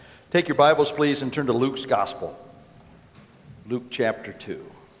Take your Bibles, please, and turn to Luke's Gospel. Luke chapter 2.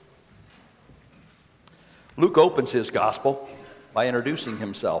 Luke opens his Gospel by introducing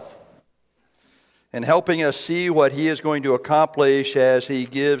himself and helping us see what he is going to accomplish as he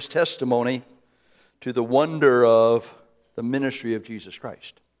gives testimony to the wonder of the ministry of Jesus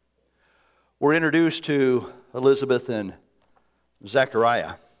Christ. We're introduced to Elizabeth and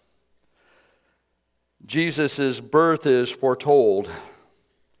Zechariah. Jesus' birth is foretold,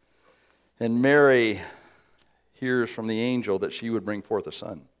 and Mary hears from the angel that she would bring forth a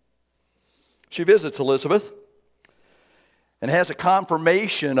son. She visits Elizabeth and has a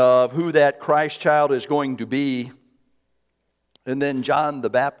confirmation of who that Christ child is going to be. And then John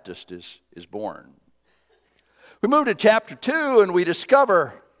the Baptist is born. We move to chapter 2 and we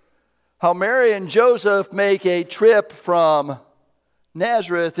discover how Mary and Joseph make a trip from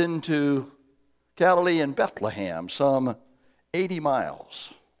Nazareth into Galilee and Bethlehem, some 80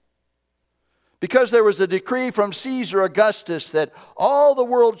 miles. Because there was a decree from Caesar Augustus that all the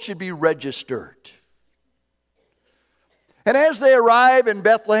world should be registered. And as they arrive in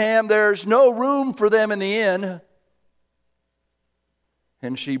Bethlehem, there's no room for them in the inn.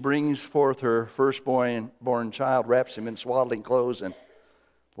 And she brings forth her firstborn child, wraps him in swaddling clothes, and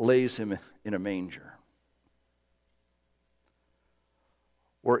lays him in a manger.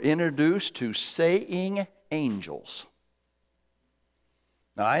 We're introduced to saying angels.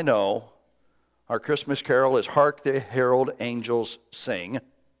 Now I know our Christmas carol is Hark the Herald Angels Sing.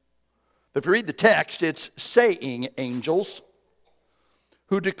 But if you read the text, it's saying angels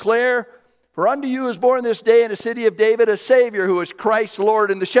who declare, "For unto you is born this day in the city of David a Savior who is Christ the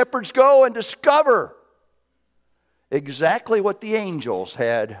Lord." And the shepherds go and discover exactly what the angels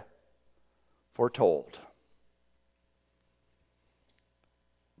had foretold.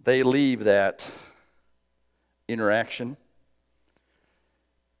 They leave that interaction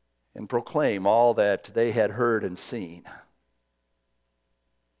and proclaim all that they had heard and seen.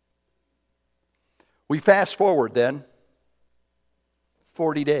 We fast forward then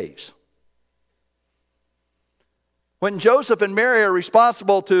 40 days. When Joseph and Mary are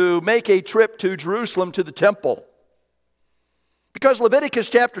responsible to make a trip to Jerusalem to the temple. Because Leviticus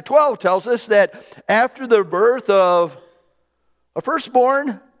chapter 12 tells us that after the birth of a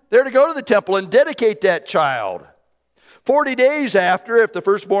firstborn, they're to go to the temple and dedicate that child. 40 days after if the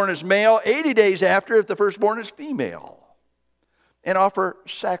firstborn is male, 80 days after if the firstborn is female, and offer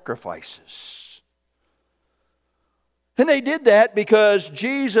sacrifices. And they did that because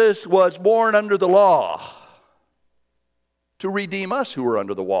Jesus was born under the law to redeem us who were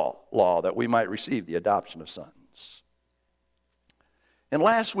under the law, that we might receive the adoption of sons. And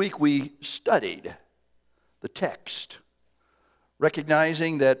last week we studied the text,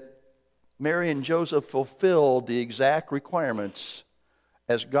 recognizing that Mary and Joseph fulfilled the exact requirements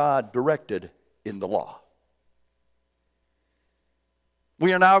as God directed in the law.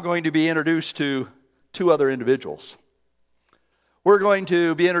 We are now going to be introduced to two other individuals. We're going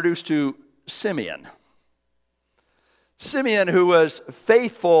to be introduced to Simeon. Simeon, who was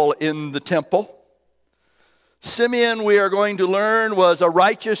faithful in the temple. Simeon, we are going to learn, was a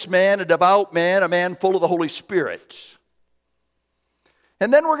righteous man, a devout man, a man full of the Holy Spirit.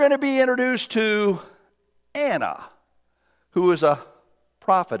 And then we're going to be introduced to Anna, who is a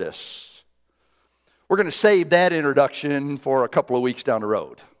prophetess. We're going to save that introduction for a couple of weeks down the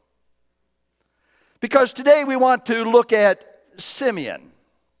road. Because today we want to look at Simeon.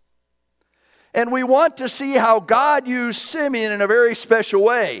 And we want to see how God used Simeon in a very special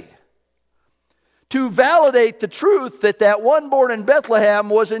way to validate the truth that that one born in Bethlehem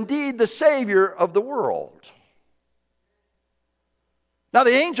was indeed the Savior of the world. Now,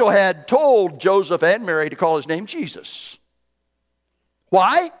 the angel had told Joseph and Mary to call his name Jesus.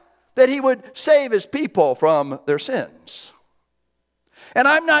 Why? That he would save his people from their sins. And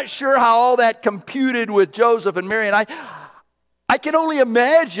I'm not sure how all that computed with Joseph and Mary. And I can only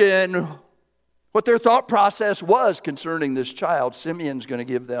imagine what their thought process was concerning this child. Simeon's going to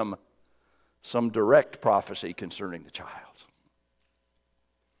give them some direct prophecy concerning the child.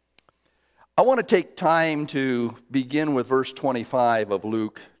 I want to take time to begin with verse 25 of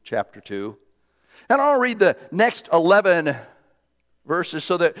Luke chapter 2. And I'll read the next 11 verses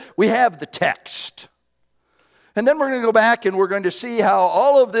so that we have the text. And then we're going to go back and we're going to see how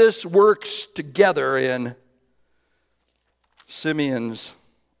all of this works together in Simeon's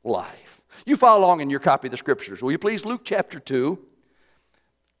life. You follow along in your copy of the Scriptures, will you please? Luke chapter 2.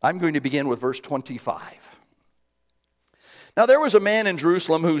 I'm going to begin with verse 25. Now there was a man in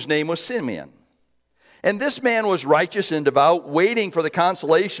Jerusalem whose name was Simeon. And this man was righteous and devout, waiting for the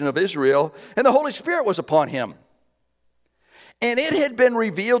consolation of Israel, and the Holy Spirit was upon him. And it had been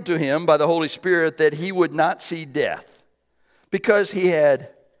revealed to him by the Holy Spirit that he would not see death, because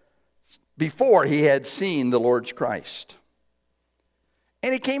before he had seen the Lord's Christ.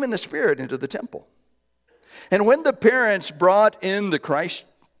 And he came in the Spirit into the temple. And when the parents brought in the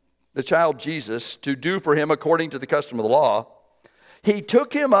child Jesus, to do for him according to the custom of the law, he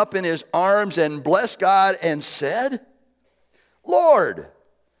took him up in his arms and blessed God and said, Lord,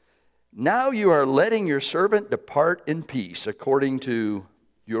 now you are letting your servant depart in peace according to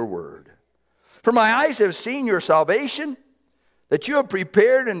your word. For my eyes have seen your salvation, that you have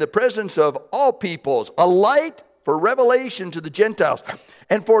prepared in the presence of all peoples a light for revelation to the Gentiles,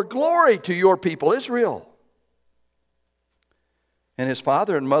 and for glory to your people Israel. And his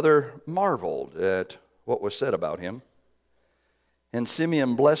father and mother marveled at what was said about him. And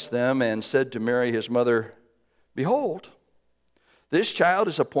Simeon blessed them and said to Mary his mother, Behold, this child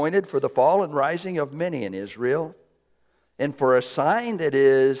is appointed for the fall and rising of many in Israel, and for a sign that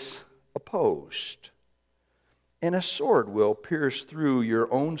is opposed. And a sword will pierce through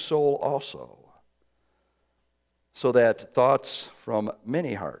your own soul also, so that thoughts from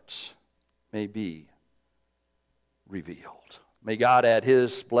many hearts may be revealed. May God add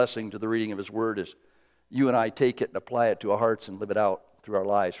his blessing to the reading of his word as you and I take it and apply it to our hearts and live it out through our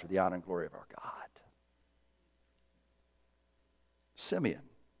lives for the honor and glory of our God. Simeon,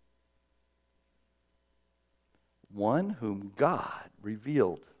 one whom God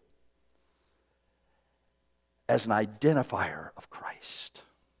revealed as an identifier of Christ.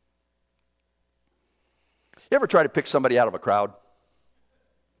 You ever try to pick somebody out of a crowd?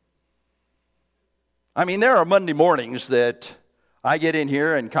 I mean, there are Monday mornings that I get in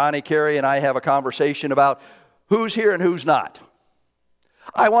here and Connie, Carey, and I have a conversation about who's here and who's not.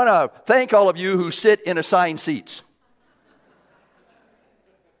 I want to thank all of you who sit in assigned seats,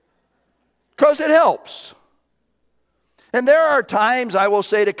 because it helps. And there are times I will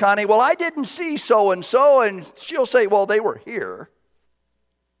say to Connie, well, I didn't see so-and-so, and she'll say, well, they were here.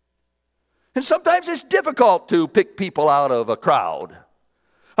 And sometimes it's difficult to pick people out of a crowd.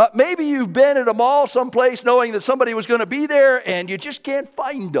 Maybe you've been at a mall someplace knowing that somebody was going to be there and you just can't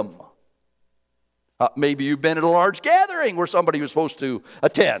find them. Maybe you've been at a large gathering where somebody was supposed to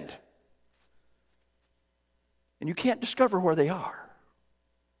attend and you can't discover where they are.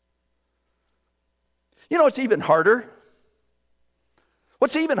 You know, it's even harder.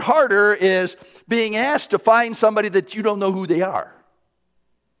 What's even harder is being asked to find somebody that you don't know who they are.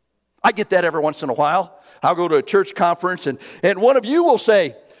 I get that every once in a while. I'll go to a church conference and one of you will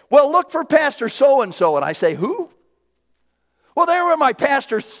say, well, look for Pastor so-and-so. And I say, who? Well, they were my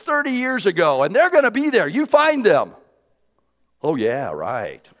pastors 30 years ago, and they're going to be there. You find them. Oh, yeah,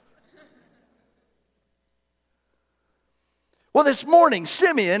 right. Well, this morning,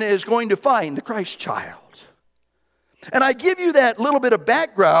 Simeon is going to find the Christ child. And I give you that little bit of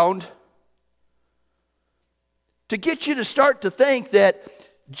background to get you to start to think that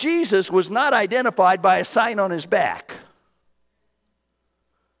Jesus was not identified by a sign on his back.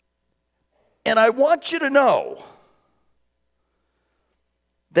 And I want you to know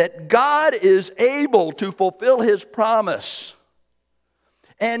that God is able to fulfill his promise.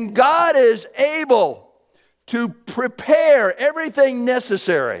 And God is able to prepare everything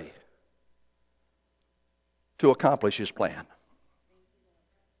necessary to accomplish his plan.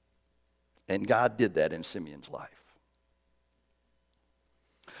 And God did that in Simeon's life.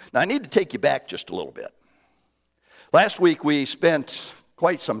 Now, I need to take you back just a little bit. Last week, we spent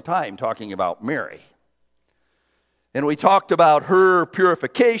quite some time talking about Mary. And we talked about her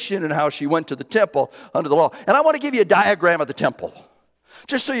purification and how she went to the temple under the law. And I want to give you a diagram of the temple,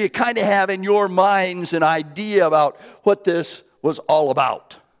 just so you kind of have in your minds an idea about what this was all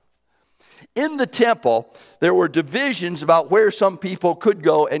about. In the temple, there were divisions about where some people could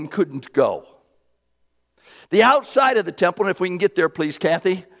go and couldn't go. The outside of the temple, and if we can get there, please,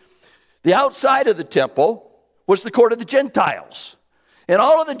 Kathy. The outside of the temple was the court of the Gentiles. And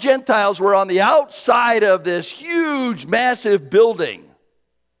all of the Gentiles were on the outside of this huge, massive building.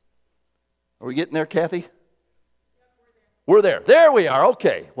 Are we getting there, Kathy? We're there. There we are.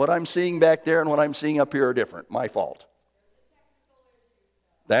 Okay. What I'm seeing back there and what I'm seeing up here are different. My fault.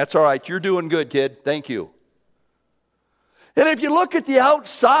 That's all right. You're doing good, kid. Thank you. And if you look at the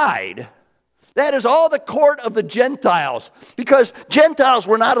outside, that is all the court of the Gentiles, because Gentiles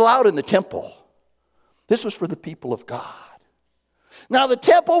were not allowed in the temple. This was for the people of God. Now, the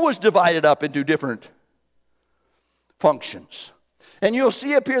temple was divided up into different functions. And you'll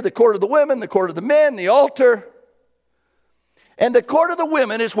see up here the court of the women, the court of the men, the altar. And the court of the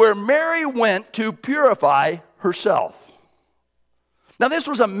women is where Mary went to purify herself. Now, this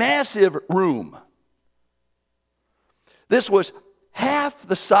was a massive room. This was half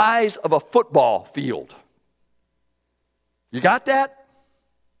the size of a football field. You got that?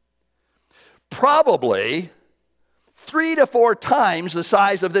 Probably 3 to 4 times the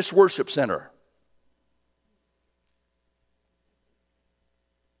size of this worship center.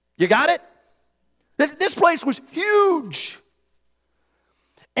 You got it? This place was huge.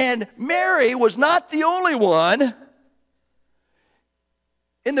 And Mary was not the only one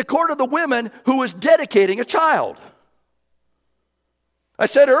in the court of the women who was dedicating a child. I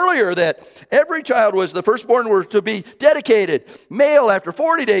said earlier that every child was, the firstborn were to be dedicated, male after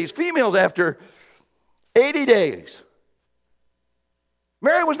 40 days, females after 80 days.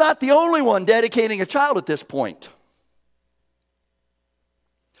 Mary was not the only one dedicating a child at this point.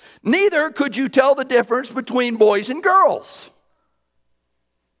 Neither could you tell the difference between boys and girls.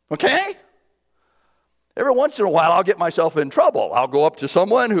 Okay? Every once in a while, I'll get myself in trouble. I'll go up to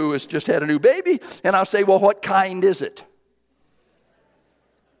someone who has just had a new baby, and I'll say, well, what kind is it?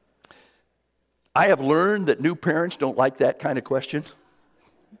 I have learned that new parents don't like that kind of question.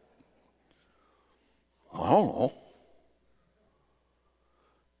 I don't know.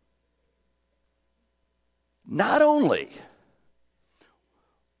 Not only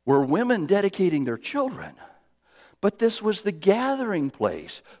were women dedicating their children, but this was the gathering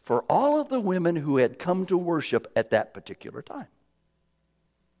place for all of the women who had come to worship at that particular time.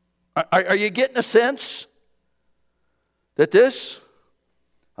 Are you getting a sense that this,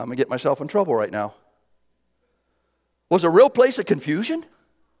 I'm going to get myself in trouble right now, was a real place of confusion?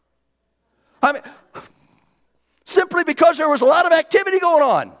 I mean, simply because there was a lot of activity going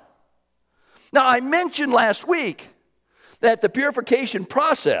on. Now, I mentioned last week that the purification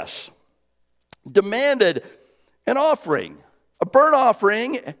process demanded an offering, a burnt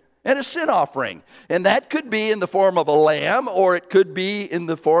offering and a sin offering. And that could be in the form of a lamb, or it could be in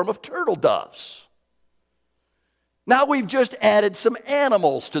the form of turtle doves. Now we've just added some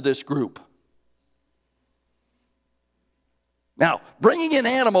animals to this group. Now, bringing in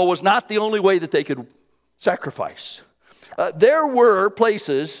animal was not the only way that they could sacrifice. There were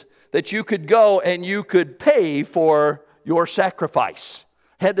places that you could go and you could pay for your sacrifice.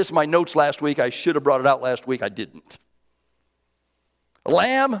 I had this in my notes last week. I should have brought it out last week. I didn't. A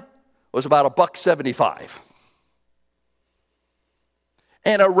lamb was about $1.75.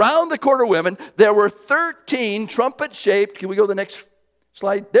 And around the court of women, there were 13 trumpet-shaped, can we go to the next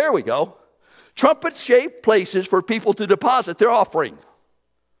slide? There we go. Trumpet-shaped places for people to deposit their offering.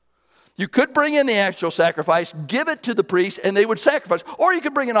 You could bring in the actual sacrifice, give it to the priest, and they would sacrifice. Or you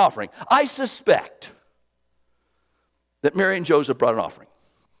could bring an offering. I suspect that Mary and Joseph brought an offering.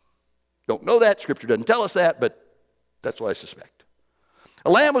 Don't know that. Scripture doesn't tell us that, but that's what I suspect. A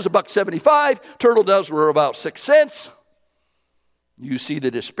lamb was $1.75. Turtle doves were about 6 cents. You see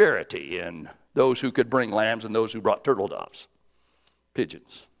the disparity in those who could bring lambs and those who brought turtle doves,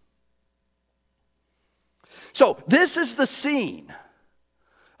 pigeons. So this is the scene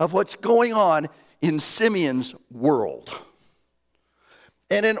of what's going on in Simeon's world.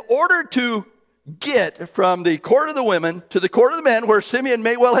 And in order to get from the court of the women to the court of the men, where Simeon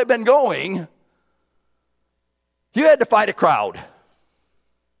may well have been going, you had to fight a crowd.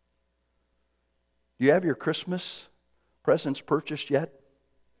 Do you have your Christmas presents purchased yet?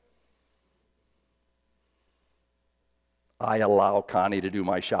 I allow Connie to do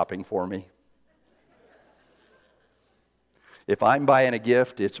my shopping for me. If I'm buying a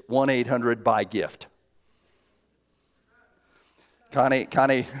gift, it's 1-800-BUY-GIFT.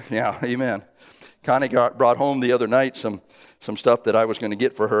 Connie, yeah, amen. Connie brought home the other night some stuff that I was going to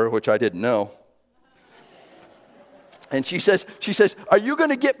get for her, which I didn't know. And she says, are you going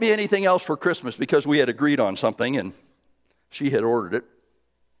to get me anything else for Christmas? Because we had agreed on something, and she had ordered it.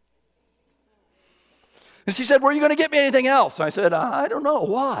 And she said, were you going to get me anything else? I said, I don't know.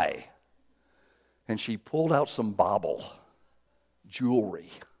 Why? And she pulled out some bauble jewelry.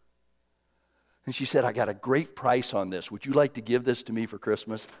 And she said, I got a great price on this. Would you like to give this to me for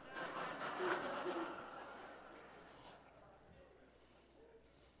Christmas?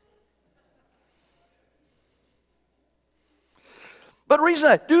 But the reason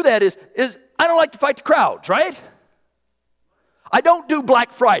I do that is I don't like to fight the crowds, right? I don't do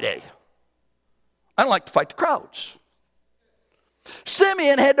Black Friday. I don't like to fight the crowds.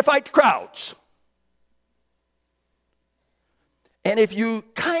 Simeon had to fight the crowds. And if you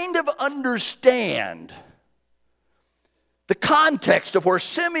kind of understand the context of where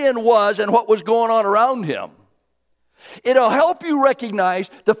Simeon was and what was going on around him, it'll help you recognize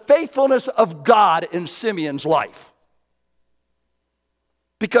the faithfulness of God in Simeon's life.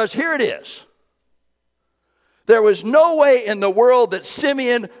 Because here it is. There was no way in the world that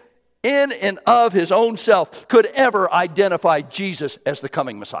Simeon in and of his own self, could ever identify Jesus as the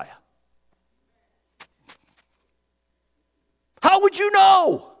coming Messiah. How would you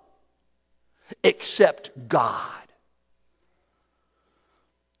know? Except God.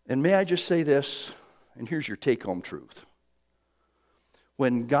 And may I just say this, and here's your take-home truth.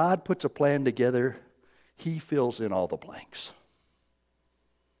 When God puts a plan together, he fills in all the blanks.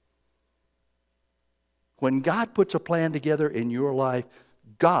 When God puts a plan together in your life,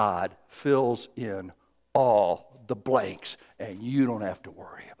 God fills in all the blanks, and you don't have to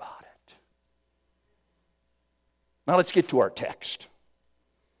worry about it. Now let's get to our text.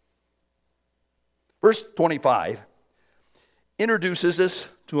 Verse 25 introduces us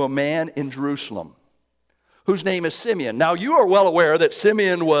to a man in Jerusalem whose name is Simeon. Now you are well aware that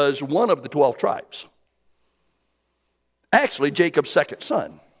Simeon was one of the 12 tribes. Actually, Jacob's second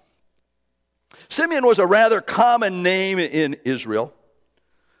son. Simeon was a rather common name in Israel,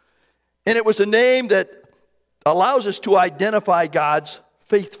 and it was a name that allows us to identify God's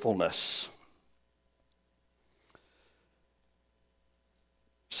faithfulness.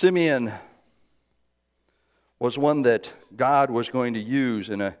 Simeon was one that God was going to use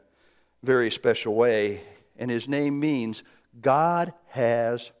in a very special way, and his name means God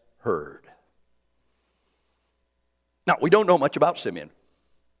has heard. Now, we don't know much about Simeon.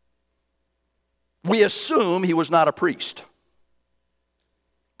 We assume he was not a priest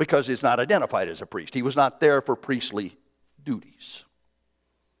because he's not identified as a priest. He was not there for priestly duties.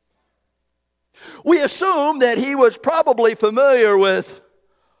 We assume that he was probably familiar with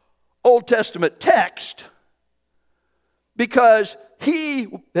Old Testament text because he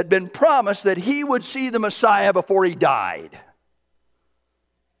had been promised that he would see the Messiah before he died.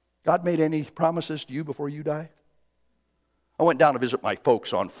 God made any promises to you before you die? I went down to visit my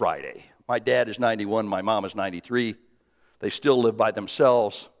folks on Friday. My dad is 91, my mom is 93. They still live by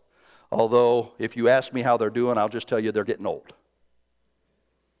themselves. Although, if you ask me how they're doing, I'll just tell you they're getting old.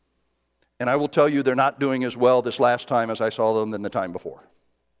 And I will tell you they're not doing as well this last time as I saw them than the time before.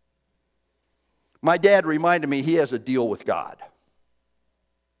 My dad reminded me he has a deal with God.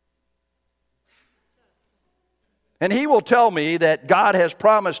 And he will tell me that God has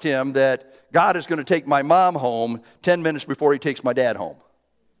promised him that God is going to take my mom home 10 minutes before he takes my dad home.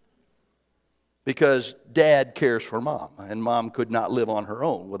 Because dad cares for mom, and mom could not live on her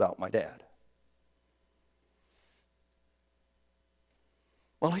own without my dad.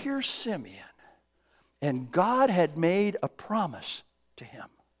 Well, here's Simeon, and God had made a promise to him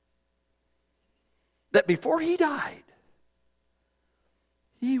that before he died,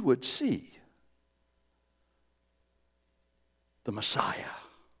 he would see the Messiah.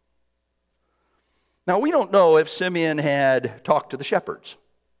 Now, we don't know if Simeon had talked to the shepherds.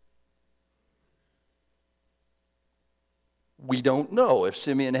 We don't know if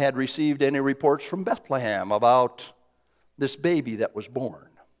Simeon had received any reports from Bethlehem about this baby that was born.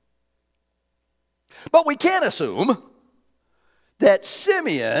 But we can assume that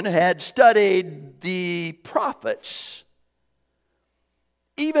Simeon had studied the prophets,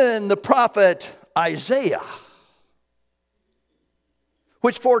 even the prophet Isaiah,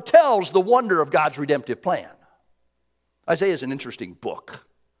 which foretells the wonder of God's redemptive plan. Isaiah is an interesting book.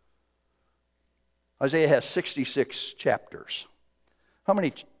 Isaiah has 66 chapters. How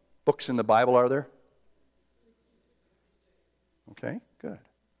many books in the Bible are there? Okay, good.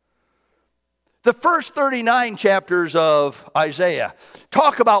 The first 39 chapters of Isaiah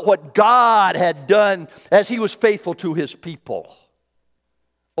talk about what God had done as he was faithful to his people.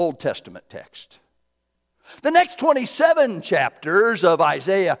 Old Testament text. The next 27 chapters of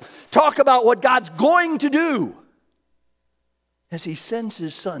Isaiah talk about what God's going to do as he sends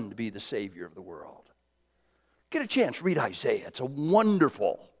his son to be the Savior of the world. Get a chance, read Isaiah. It's a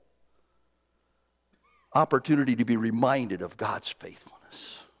wonderful opportunity to be reminded of God's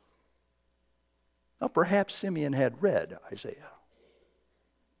faithfulness. Now, perhaps Simeon had read Isaiah.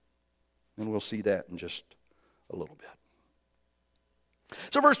 And we'll see that in just a little bit.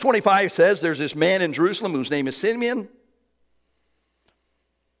 So verse 25 says there's this man in Jerusalem whose name is Simeon.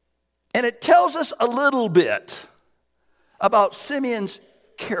 And it tells us a little bit about Simeon's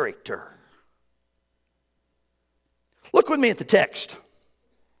character. Look with me at the text.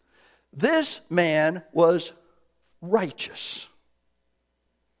 This man was righteous.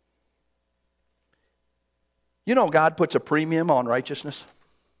 You know, God puts a premium on righteousness.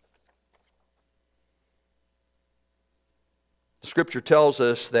 The scripture tells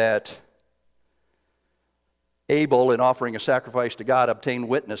us that Abel, in offering a sacrifice to God, obtained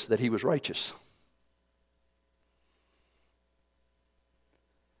witness that he was righteous.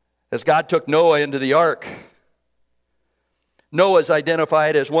 As God took Noah into the ark, Noah is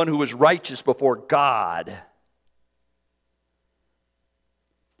identified as one who was righteous before God.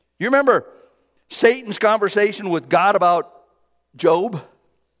 You remember Satan's conversation with God about Job?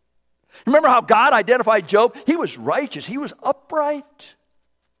 Remember how God identified Job? He was righteous. He was upright.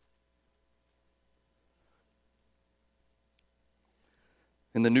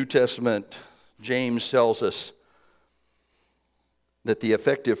 In the New Testament, James tells us that the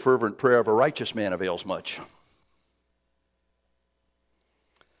effective, fervent prayer of a righteous man avails much.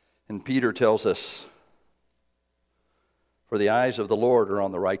 And Peter tells us, for the eyes of the Lord are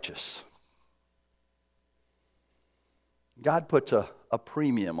on the righteous. God puts a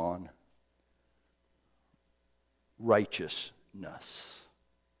premium on righteousness.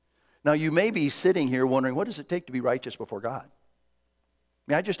 Now, you may be sitting here wondering, what does it take to be righteous before God?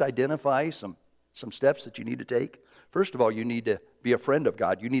 May I just identify some steps that you need to take? First of all, you need to be a friend of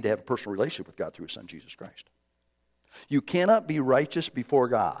God. You need to have a personal relationship with God through His Son, Jesus Christ. You cannot be righteous before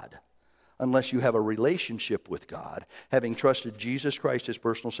God unless you have a relationship with God, having trusted Jesus Christ as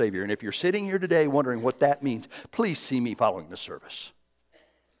personal Savior. And if you're sitting here today wondering what that means, please see me following the service.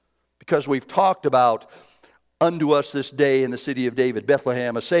 Because we've talked about unto us this day in the city of David,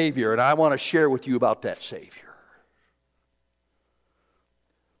 Bethlehem, a Savior, and I want to share with you about that Savior.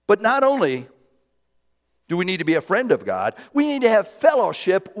 But not only do we need to be a friend of God, we need to have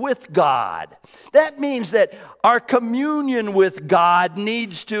fellowship with God. That means that our communion with God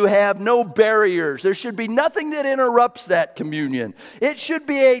needs to have no barriers. There should be nothing that interrupts that communion. It should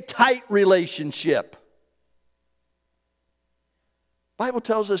be a tight relationship. The Bible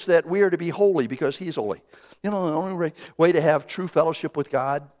tells us that we are to be holy because He's holy. You know, the only way to have true fellowship with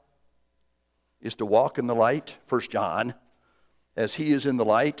God is to walk in the light, 1 John, as He is in the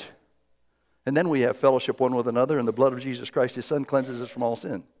light. And then we have fellowship one with another, and the blood of Jesus Christ, His Son, cleanses us from all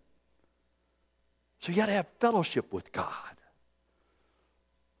sin. So you got to have fellowship with God.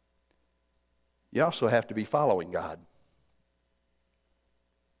 You also have to be following God.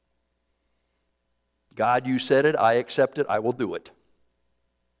 God, you said it, I accept it, I will do it.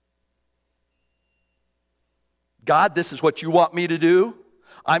 God, this is what you want me to do.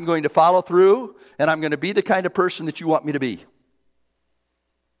 I'm going to follow through, and I'm going to be the kind of person that you want me to be.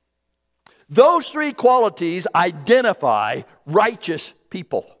 Those three qualities identify righteous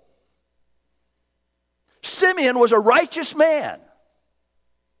people. Simeon was a righteous man.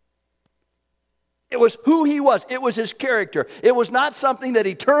 It was who he was. It was his character. It was not something that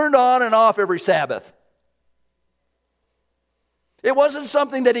he turned on and off every Sabbath. It wasn't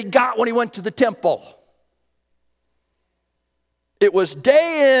something that he got when he went to the temple. It was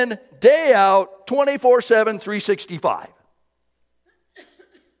day in, day out, 24/7, 365.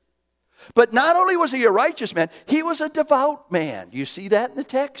 But not only was he a righteous man, he was a devout man. Do you see that in the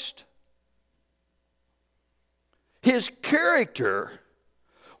text? His character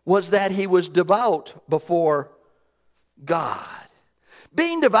was that he was devout before God.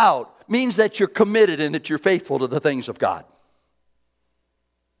 Being devout means that you're committed and that you're faithful to the things of God.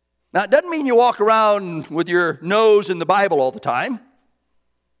 Now, it doesn't mean you walk around with your nose in the Bible all the time.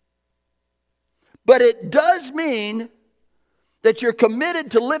 But it does mean that you're committed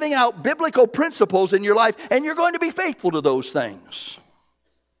to living out biblical principles in your life, and you're going to be faithful to those things.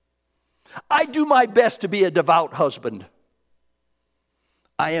 I do my best to be a devout husband.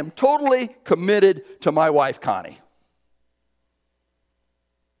 I am totally committed to my wife, Connie.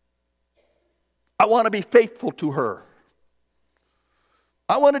 I want to be faithful to her.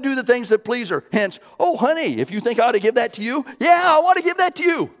 I want to do the things that please her. Hence, oh, honey, if you think I ought to give that to you, yeah, I want to give that to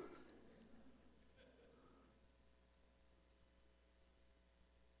you.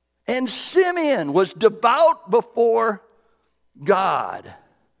 And Simeon was devout before God.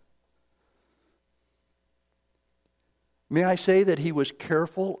 May I say that he was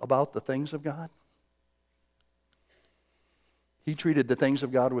careful about the things of God? He treated the things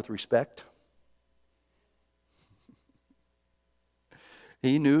of God with respect.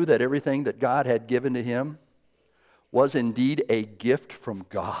 He knew that everything that God had given to him was indeed a gift from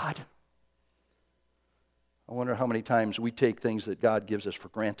God. I wonder how many times we take things that God gives us for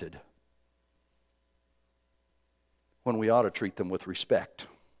granted when we ought to treat them with respect.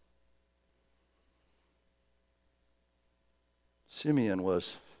 Simeon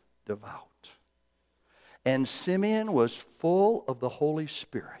was devout. And Simeon was full of the Holy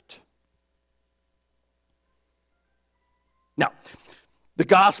Spirit. Now, the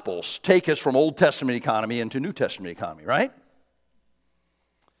Gospels take us from Old Testament economy into New Testament economy, right?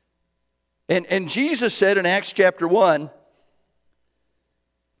 And Jesus said in Acts chapter 1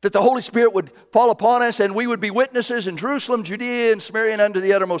 that the Holy Spirit would fall upon us and we would be witnesses in Jerusalem, Judea, and Samaria, and unto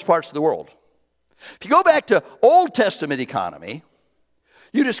the uttermost parts of the world. If you go back to Old Testament economy,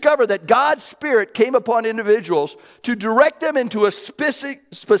 you discover that God's Spirit came upon individuals to direct them into a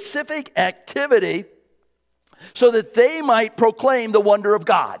specific activity so that they might proclaim the wonder of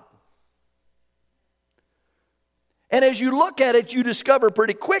God. And as you look at it, you discover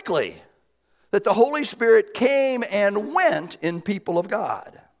pretty quickly that the Holy Spirit came and went in people of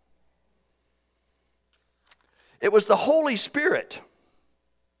God. It was the Holy Spirit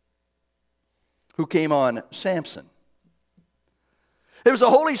who came on Samson. It was the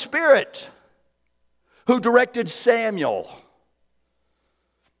Holy Spirit who directed Samuel.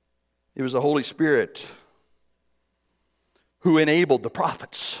 It was the Holy Spirit who enabled the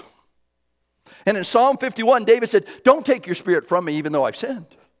prophets. And in Psalm 51, David said, "Don't take your spirit from me even though I've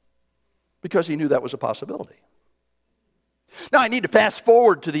sinned," because he knew that was a possibility. Now I need to fast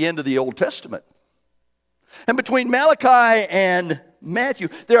forward to the end of the Old Testament. And between Malachi and Matthew,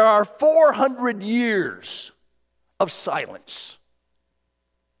 there are 400 years of silence.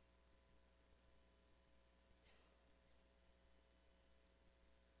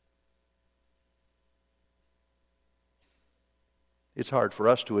 It's hard for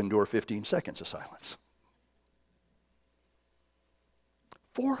us to endure 15 seconds of silence.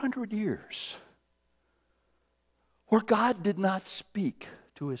 400 years where God did not speak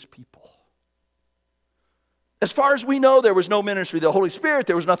to his people. As far as we know, there was no ministry of the Holy Spirit.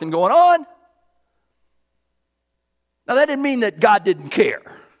 There was nothing going on. Now, that didn't mean that God didn't care.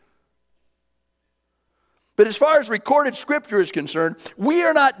 But as far as recorded Scripture is concerned, we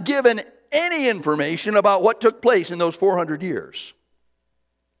are not given any information about what took place in those 400 years.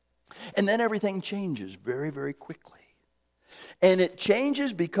 And then everything changes very, very quickly. And it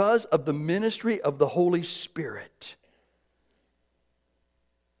changes because of the ministry of the Holy Spirit.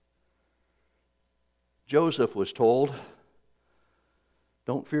 Joseph was told,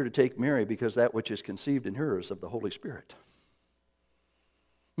 "Don't fear to take Mary, because that which is conceived in her is of the Holy Spirit."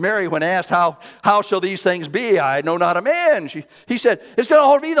 Mary, when asked, how shall these things be? I know not a man. He said, it's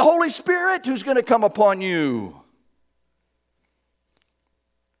going to be the Holy Spirit who's going to come upon you.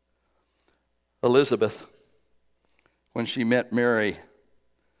 Elizabeth, when she met Mary,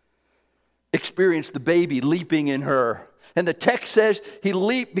 experienced the baby leaping in her. And the text says he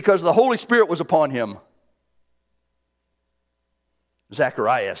leaped because the Holy Spirit was upon him.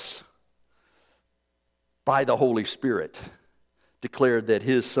 Zacharias, by the Holy Spirit, declared that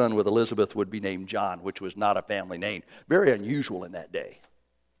his son with Elizabeth would be named John, which was not a family name. Very unusual in that day.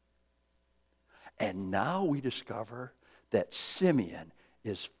 And now we discover that Simeon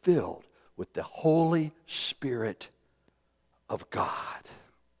is filled with the Holy Spirit of God.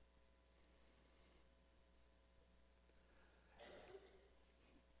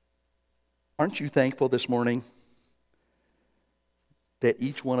 Aren't you thankful this morning that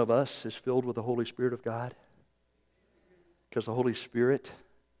each one of us is filled with the Holy Spirit of God? Because the Holy Spirit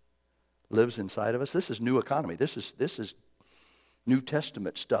lives inside of us. This is new economy. This is New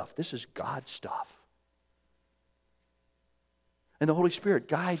Testament stuff. This is God stuff. And the Holy Spirit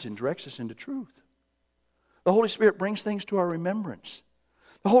guides and directs us into truth. The Holy Spirit brings things to our remembrance.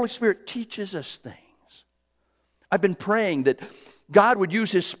 The Holy Spirit teaches us things. I've been praying that God would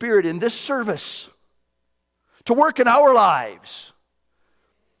use His Spirit in this service to work in our lives.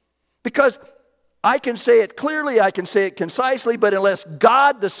 Because I can say it clearly, I can say it concisely, but unless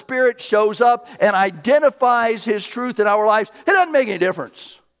God, the Spirit, shows up and identifies His truth in our lives, it doesn't make any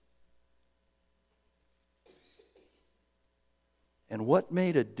difference. And what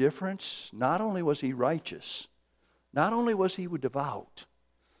made a difference, not only was he righteous, not only was he devout,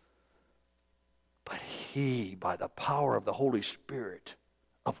 but he, by the power of the Holy Spirit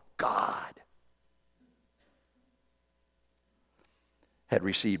of God, had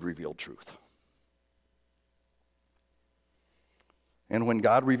received revealed truth. And when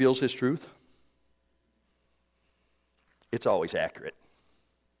God reveals His truth, it's always accurate.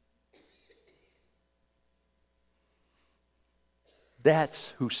 That's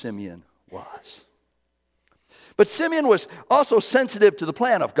who Simeon was. But Simeon was also sensitive to the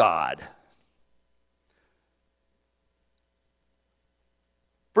plan of God.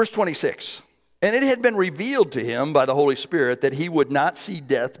 Verse 26, and it had been revealed to him by the Holy Spirit that he would not see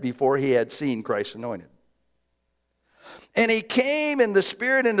death before he had seen Christ anointed. And he came in the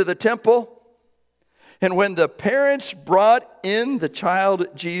Spirit into the temple, and when the parents brought in the child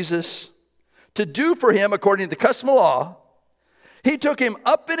Jesus to do for him according to the custom of law, he took him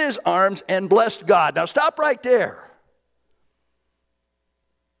up in his arms and blessed God. Now stop right there.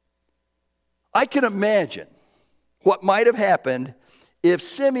 I can imagine what might have happened if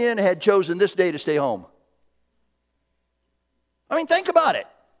Simeon had chosen this day to stay home. I mean, think about it.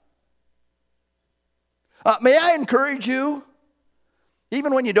 May I encourage you,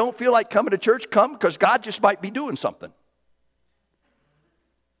 even when you don't feel like coming to church, come, because God just might be doing something.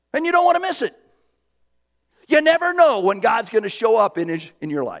 And you don't want to miss it. You never know when God's going to show up in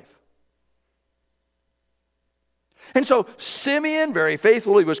your life. And so Simeon, very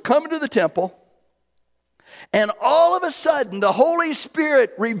faithfully, was coming to the temple. And all of a sudden, the Holy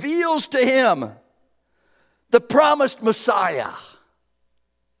Spirit reveals to him the promised Messiah.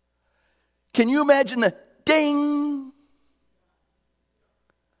 Can you imagine the ding?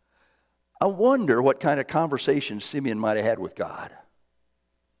 I wonder what kind of conversation Simeon might have had with God.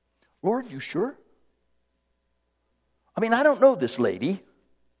 Lord, you sure? I mean, I don't know this lady.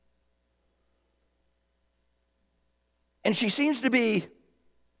 And she seems to be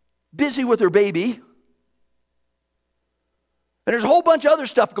busy with her baby. And there's a whole bunch of other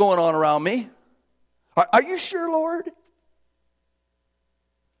stuff going on around me. Are you sure, Lord?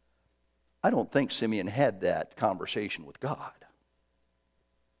 I don't think Simeon had that conversation with God.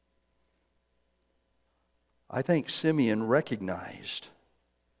 I think Simeon recognized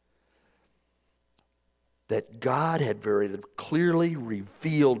that God had very clearly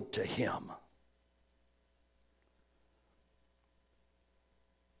revealed to him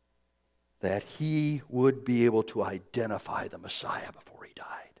that he would be able to identify the Messiah before he died.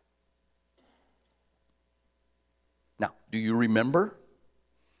 Now, do you remember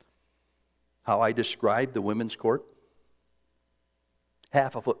how I described the women's court?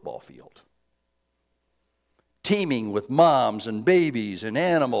 Half a football field. Teeming with moms and babies and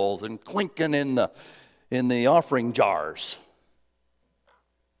animals and clinking in the offering jars.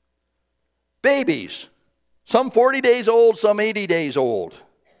 Babies, some 40 days old, some 80 days old.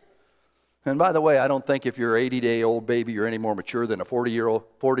 And by the way, I don't think if you're an 80-day-old baby, you're any more mature than a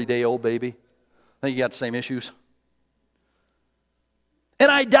 40-day-old baby. I think you got the same issues. And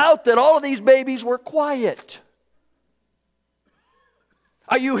I doubt that all of these babies were quiet.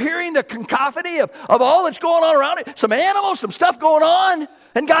 Are you hearing the cacophony of all that's going on around it? Some animals, some stuff going on.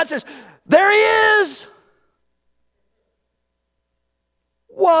 And God says, there he is.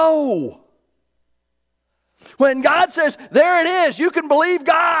 Whoa. When God says, there it is, you can believe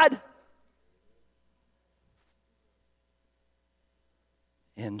God.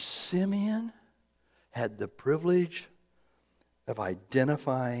 And Simeon had the privilege of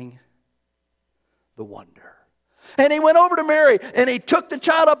identifying the wonder. And he went over to Mary and he took the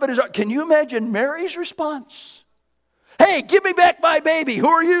child up in his arms. Can you imagine Mary's response? Hey, give me back my baby. Who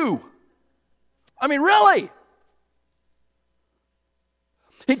are you? I mean, really?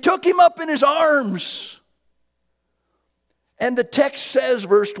 He took him up in his arms. And the text says,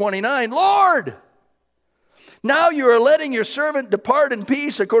 verse 29, Lord, now you are letting your servant depart in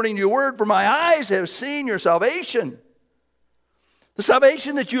peace according to your word, for my eyes have seen your salvation. The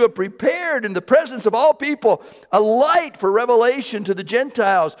salvation that you have prepared in the presence of all people, a light for revelation to the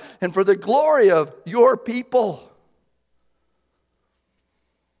Gentiles and for the glory of your people.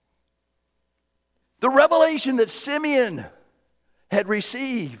 The revelation that Simeon had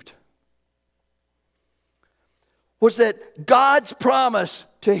received was that God's promise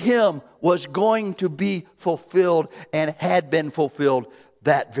to him was going to be fulfilled and had been fulfilled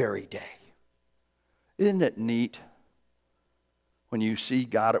that very day. Isn't it neat when you see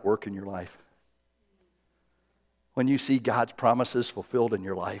God at work in your life? When you see God's promises fulfilled in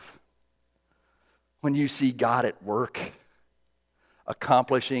your life? When you see God at work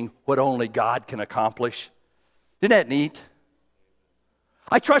accomplishing what only God can accomplish? Isn't that neat?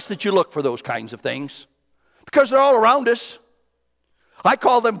 I trust that you look for those kinds of things because they're all around us. I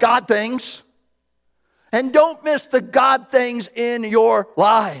call them God things. And don't miss the God things in your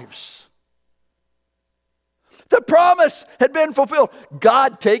lives. The promise had been fulfilled.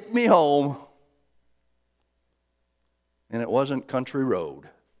 God, take me home. And it wasn't country road.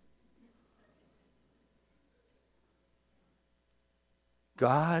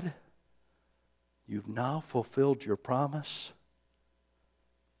 God, you've now fulfilled your promise.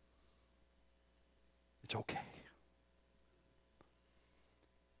 It's okay.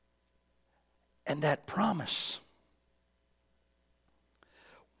 And that promise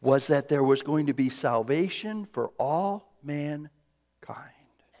was that there was going to be salvation for all mankind.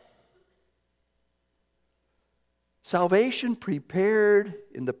 Salvation prepared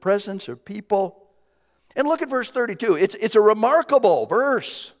in the presence of people. And look at verse 32. It's a remarkable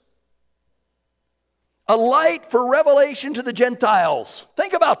verse. A light for revelation to the Gentiles.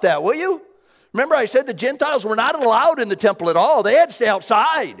 Think about that, will you? Remember I said the Gentiles were not allowed in the temple at all. They had to stay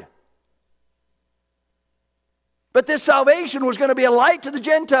outside. But this salvation was going to be a light to the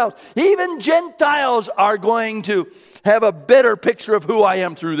Gentiles. Even Gentiles are going to have a better picture of who I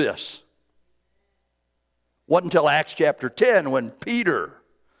am through this. Wasn't until Acts chapter 10 when Peter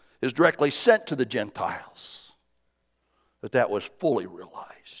is directly sent to the Gentiles that was fully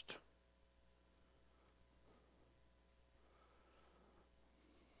realized.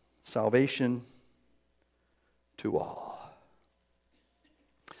 Salvation to all.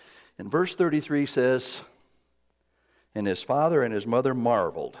 And verse 33 says, and his father and his mother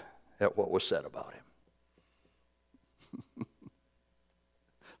marveled at what was said about him.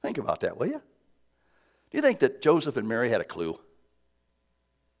 Think about that, will you? Do you think that Joseph and Mary had a clue?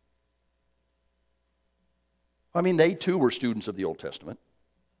 I mean, they too were students of the Old Testament.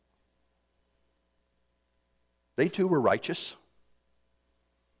 They too were righteous.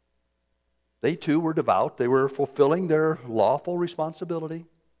 They too were devout. They were fulfilling their lawful responsibility.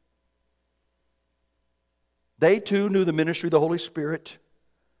 They too knew the ministry of the Holy Spirit.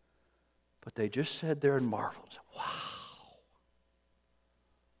 But they just sat there and marveled. Wow.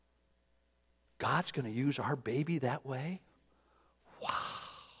 God's going to use our baby that way? Wow.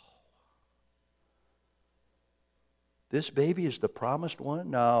 This baby is the promised one.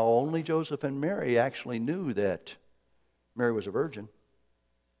 Now, only Joseph and Mary actually knew that Mary was a virgin.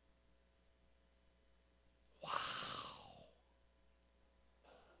 Wow.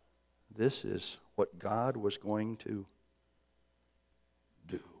 This is what God was going to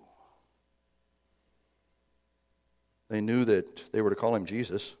do. They knew that they were to call him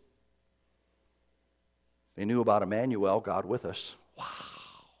Jesus. They knew about Emmanuel, God with us. Wow.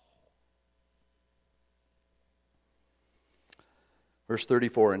 Verse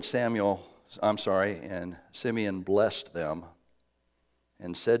 34, and Simeon blessed them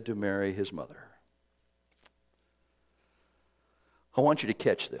and said to Mary, his mother. I want you to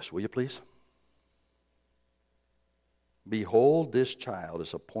catch this, will you please? Behold, this child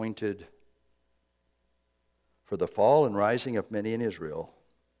is appointed for the fall and rising of many in Israel,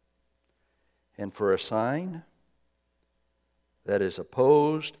 and for a sign that is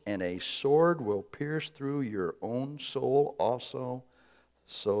opposed, and a sword will pierce through your own soul also,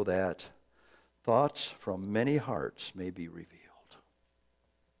 so that thoughts from many hearts may be revealed.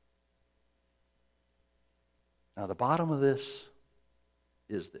 Now, the bottom of this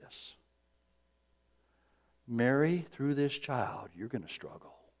is this. Mary, through this child, you're going to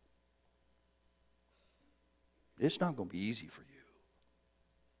struggle. It's not going to be easy for you.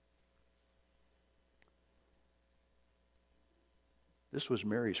 This was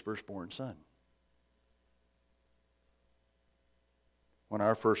Mary's firstborn son. When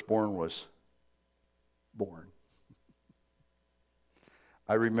our firstborn was born,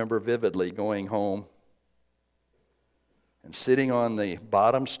 I remember vividly going home and sitting on the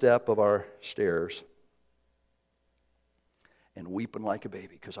bottom step of our stairs and weeping like a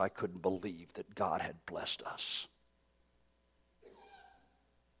baby because I couldn't believe that God had blessed us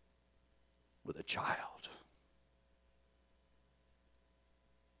with a child.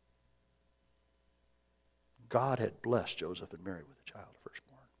 God had blessed Joseph and Mary with a child, a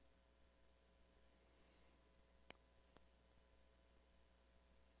firstborn.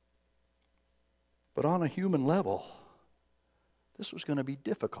 But on a human level, this was going to be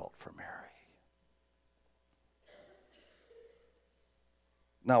difficult for Mary.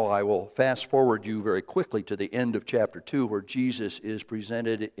 Now, I will fast forward you very quickly to the end of chapter 2, where Jesus is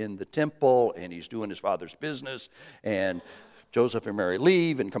presented in the temple, and he's doing his father's business, and Joseph and Mary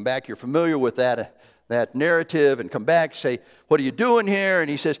leave and come back. You're familiar with that narrative, and come back, say, what are you doing here? And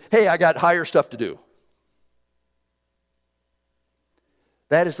he says, hey, I got higher stuff to do.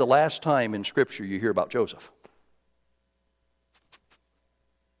 That is the last time in Scripture you hear about Joseph.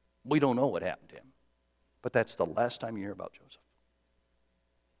 We don't know what happened to him, but that's the last time you hear about Joseph.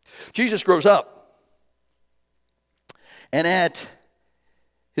 Jesus grows up, and at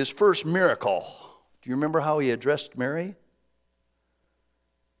his first miracle, do you remember how he addressed Mary?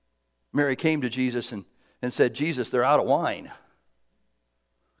 Mary came to Jesus and said, Jesus, they're out of wine.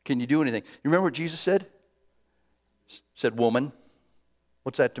 Can you do anything? You remember what Jesus said? Said, woman,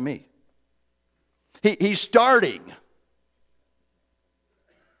 what's that to me? He's starting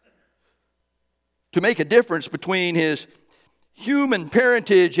to make a difference between his human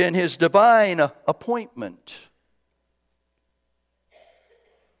parentage and his divine appointment.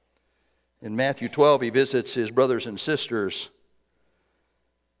 In Matthew 12, he visits his brothers and sisters.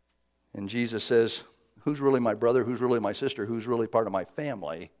 And Jesus says, who's really my brother? Who's really my sister? Who's really part of my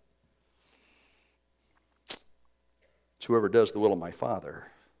family? It's whoever does the will of my Father.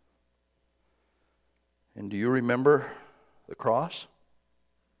 And do you remember the cross?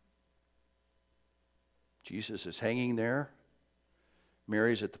 Jesus is hanging there.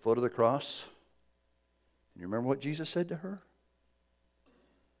 Mary's at the foot of the cross. And you remember what Jesus said to her?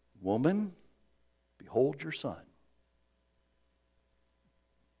 Woman, behold behold your son.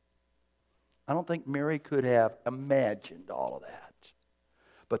 I don't think Mary could have imagined all of that.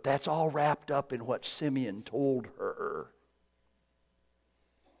 But that's all wrapped up in what Simeon told her.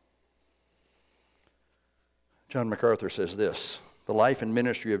 John MacArthur says this: the life and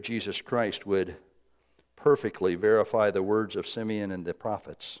ministry of Jesus Christ would perfectly verify the words of Simeon and the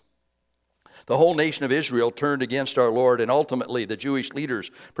prophets. The whole nation of Israel turned against our Lord, and ultimately the Jewish leaders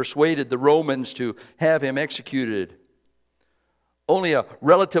persuaded the Romans to have him executed. Only a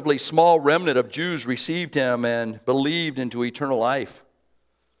relatively small remnant of Jews received him and believed into eternal life.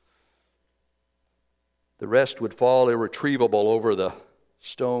 The rest would fall irretrievable over the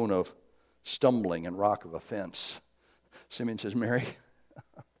stone of stumbling and rock of offense. Simeon says, Mary,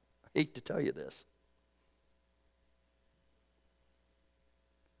 I hate to tell you this,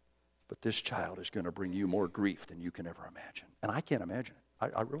 but this child is going to bring you more grief than you can ever imagine. And I can't imagine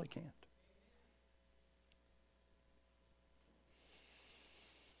it. I really can't.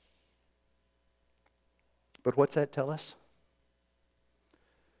 But what's that tell us?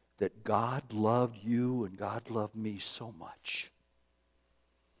 That God loved you and God loved me so much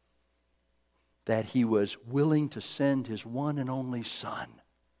that he was willing to send his one and only Son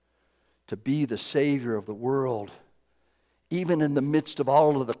to be the Savior of the world, even in the midst of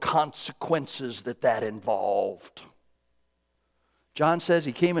all of the consequences that involved. John says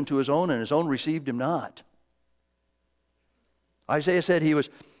he came into his own and his own received him not. Isaiah said he was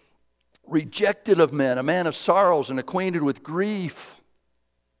rejected of men, a man of sorrows and acquainted with grief.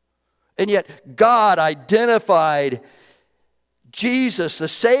 And yet God identified Jesus, the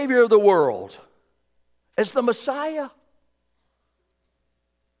Savior of the world, as the Messiah.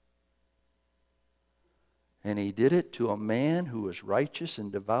 And he did it to a man who was righteous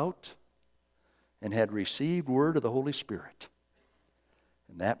and devout and had received word of the Holy Spirit.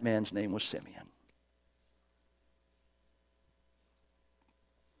 And that man's name was Simeon.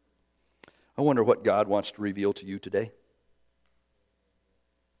 I wonder what God wants to reveal to you today.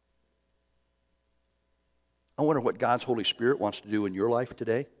 I wonder what God's Holy Spirit wants to do in your life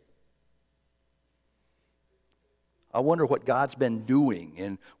today. I wonder what God's been doing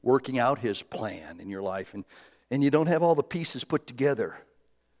in working out his plan in your life. And you don't have all the pieces put together.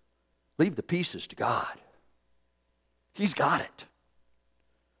 Leave the pieces to God. He's got it.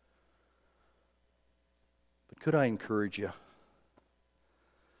 But could I encourage you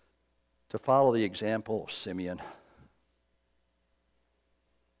to follow the example of Simeon?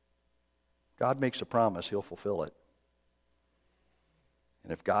 God makes a promise, he'll fulfill it.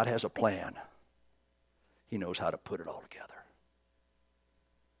 And if God has a plan, he knows how to put it all together.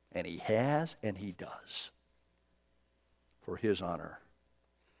 And he has and he does for his honor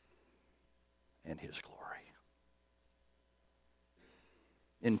and his glory.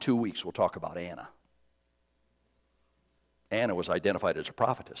 In 2 weeks, we'll talk about Anna. Anna was identified as a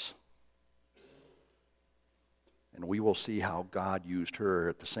prophetess. And we will see how God used her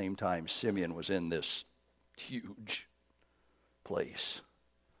at the same time Simeon was in this huge place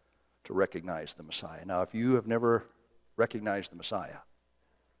to recognize the Messiah. Now, if you have never recognized the Messiah,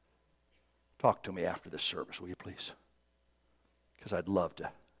 talk to me after this service, will you please? Because I'd love to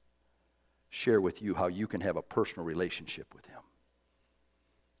share with you how you can have a personal relationship with him.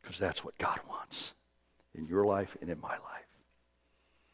 Because that's what God wants in your life and in my life.